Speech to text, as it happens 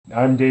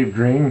I'm Dave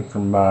Green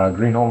from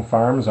Green Home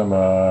Farms. I'm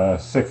a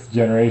sixth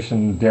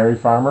generation dairy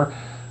farmer.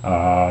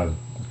 Uh,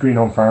 Green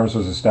Home Farms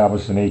was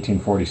established in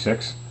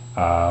 1846.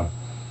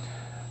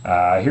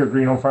 Here at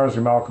Green Home Farms,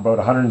 we milk about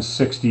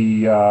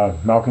 160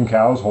 milking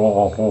cows,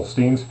 whole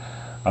Holsteins, in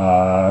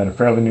a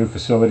fairly new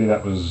facility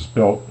that was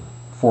built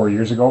 4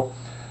 years ago.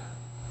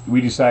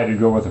 We decided to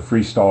go with a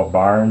freestall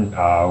barn.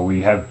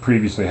 We have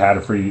previously had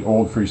a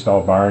old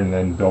freestall barn and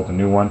then built a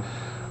new one.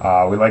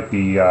 We like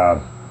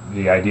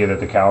the idea that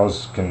the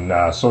cows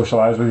can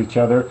socialize with each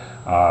other.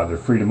 They're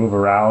free to move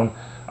around.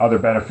 Other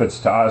benefits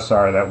to us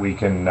are that we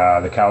can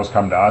the cows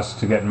come to us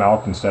to get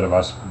milk instead of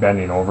us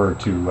bending over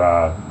to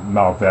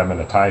milk them in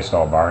a tie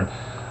stall barn.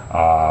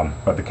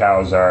 But the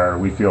cows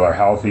we feel are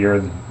healthier.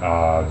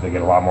 They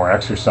get a lot more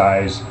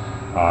exercise,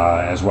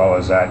 as well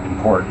as that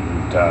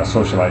important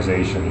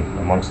socialization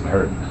amongst the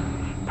herd.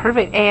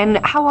 Perfect.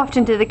 And how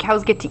often do the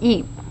cows get to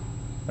eat?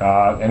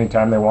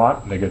 Anytime they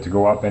want. They get to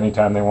go up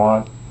anytime they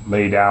want,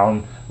 lay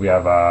down. We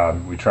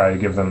try to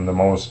give them the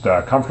most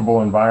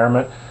comfortable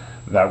environment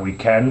that we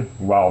can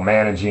while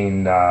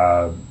managing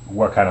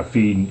what kind of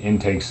feed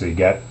intakes they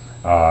get.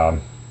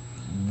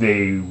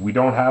 We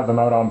don't have them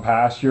out on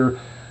pasture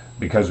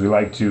because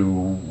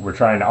we're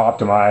trying to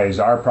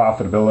optimize our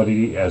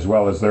profitability as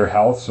well as their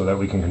health so that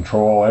we can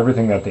control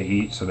everything that they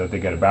eat so that they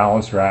get a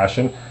balanced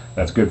ration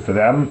that's good for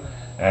them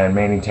and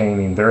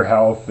maintaining their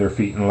health, their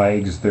feet and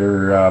legs,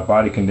 their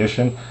body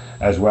condition,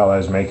 as well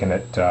as making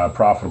it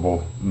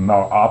profitable,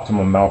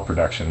 optimum milk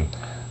production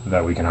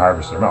that we can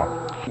harvest their milk.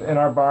 In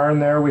our barn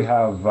there we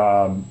have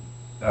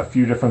a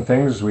few different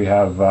things. We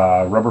have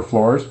rubber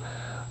floors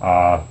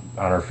on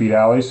our feed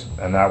alleys,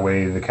 and that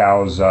way the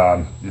cows,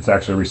 it's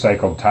actually a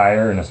recycled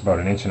tire and it's about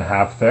 1.5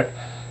 inches thick,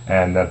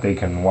 and that they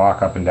can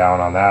walk up and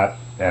down on that,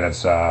 and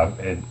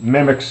it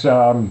mimics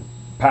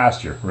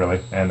pasture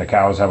really, and the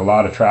cows have a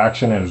lot of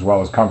traction and as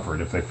well as comfort.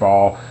 If they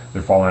fall,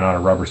 they're falling on a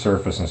rubber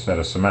surface instead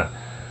of cement.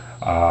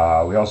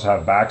 We also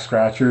have back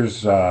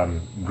scratchers,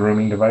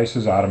 grooming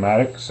devices,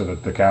 automatic, so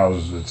that the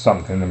cows, it's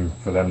something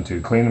for them to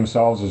clean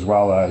themselves as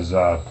well as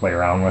play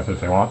around with if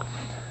they want.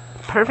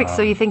 Perfect.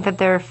 So you think that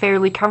they're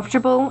fairly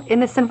comfortable in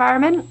this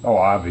environment? Oh,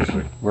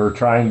 obviously. We're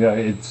trying to,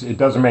 it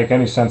doesn't make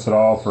any sense at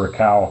all for a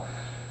cow.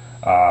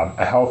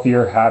 A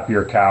healthier,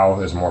 happier cow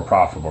is a more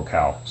profitable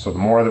cow. So the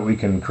more that we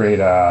can create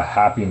a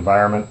happy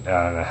environment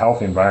and a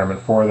healthy environment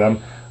for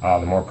them,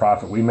 the more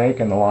profit we make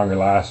and the longer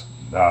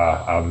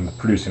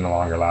producing a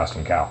longer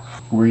lasting cow.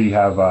 We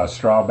have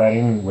straw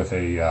bedding with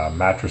a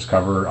mattress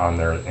cover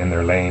in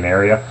their laying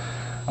area.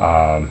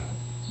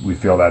 We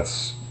feel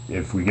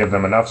if we give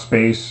them enough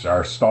space.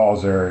 Our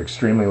stalls are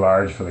extremely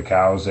large for the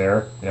cows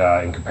there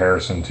in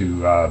comparison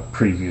to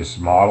previous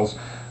models.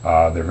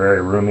 They're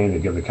very roomy. They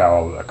give the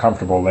cow a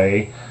comfortable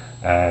lay,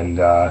 and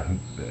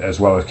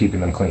as well as keeping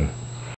them clean.